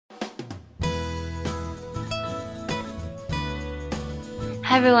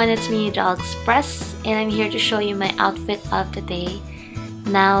Hi everyone, it's me, Jal Express, and I'm here to show you my outfit of the day.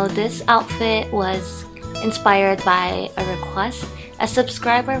 Now, this outfit was inspired by a request. A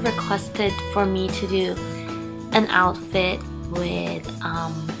subscriber requested for me to do an outfit with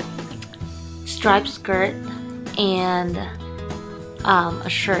striped skirt and a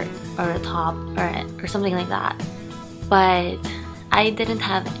shirt or a top or something like that. But I didn't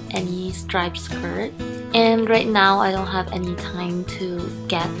have any striped skirt, and right now I don't have any time to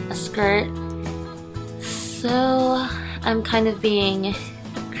get a skirt, so I'm kind of being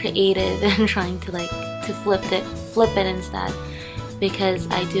creative and trying to flip it instead,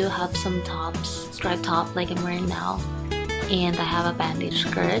 because I do have some tops, striped top like I'm wearing now, and I have a bandage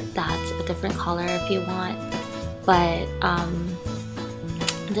skirt that's a different color if you want, but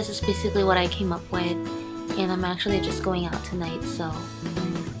this is basically what I came up with. And I'm actually just going out tonight, so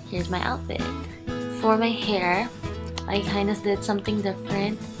here's my outfit. For my hair, I kind of did something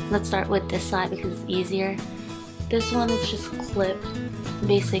different. Let's start with this side because it's easier. This one is just clipped,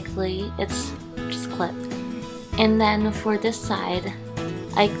 basically. It's just clipped. And then for this side,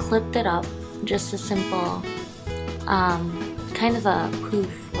 I clipped it up, just a simple, kind of a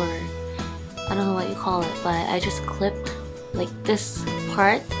poof, or I don't know what you call it, but I just clipped like this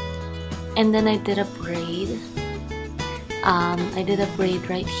part. And then I did a braid. I did a braid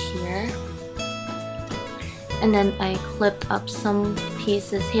right here. And then I clipped up some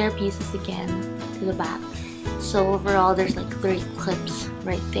pieces, hair pieces again, to the back. So overall there's like 3 clips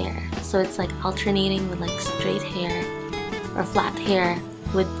right there. So it's like alternating with like straight hair or flat hair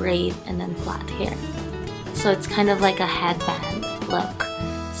with braid and then flat hair. So it's kind of like a headband look.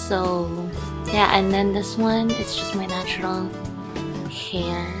 So yeah, and then this one, it's just my natural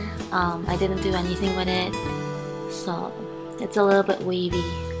hair. I didn't do anything with it, so it's a little bit wavy,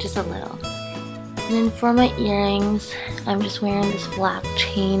 just a little. And then for my earrings, I'm just wearing this black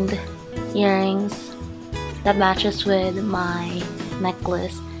chained earrings that matches with my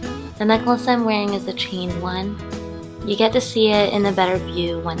necklace. The necklace I'm wearing is the chained one. You get to see it in a better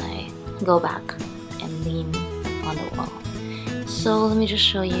view when I go back and lean on the wall. So let me just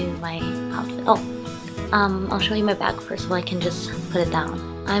show you my outfit. I'll show you my bag first so I can just put it down.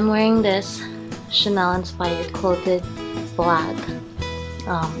 I'm wearing this Chanel inspired quilted black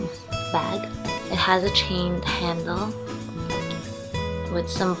bag. It has a chained handle with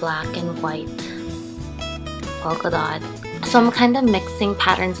some black and white polka dot. So I'm kind of mixing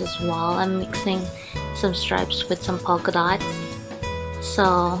patterns as well. I'm mixing some stripes with some polka dots.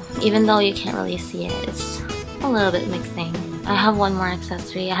 So even though you can't really see it, it's a little bit mixing. I have one more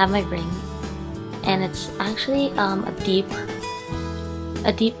accessory. I have my ring, and it's actually a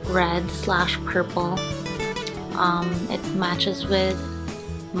deep red / purple. It matches with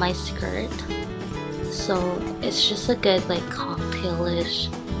my skirt, so it's just a good like cocktailish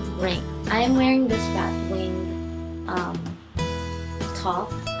ring. I am wearing this bat wing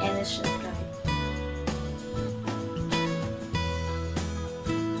top, and it's just dry.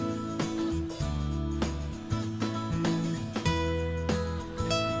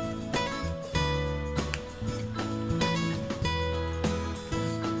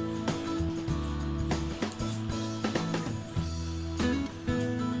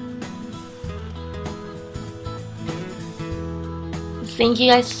 Thank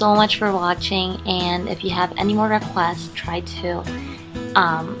you guys so much for watching, and if you have any more requests, try to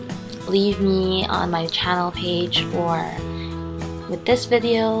leave me on my channel page or with this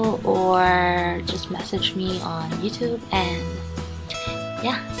video, or just message me on YouTube. And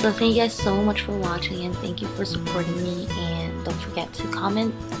yeah, so thank you guys so much for watching, and thank you for supporting me, and don't forget to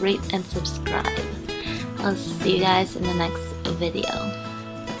comment, rate, and subscribe. I'll see you guys in the next video.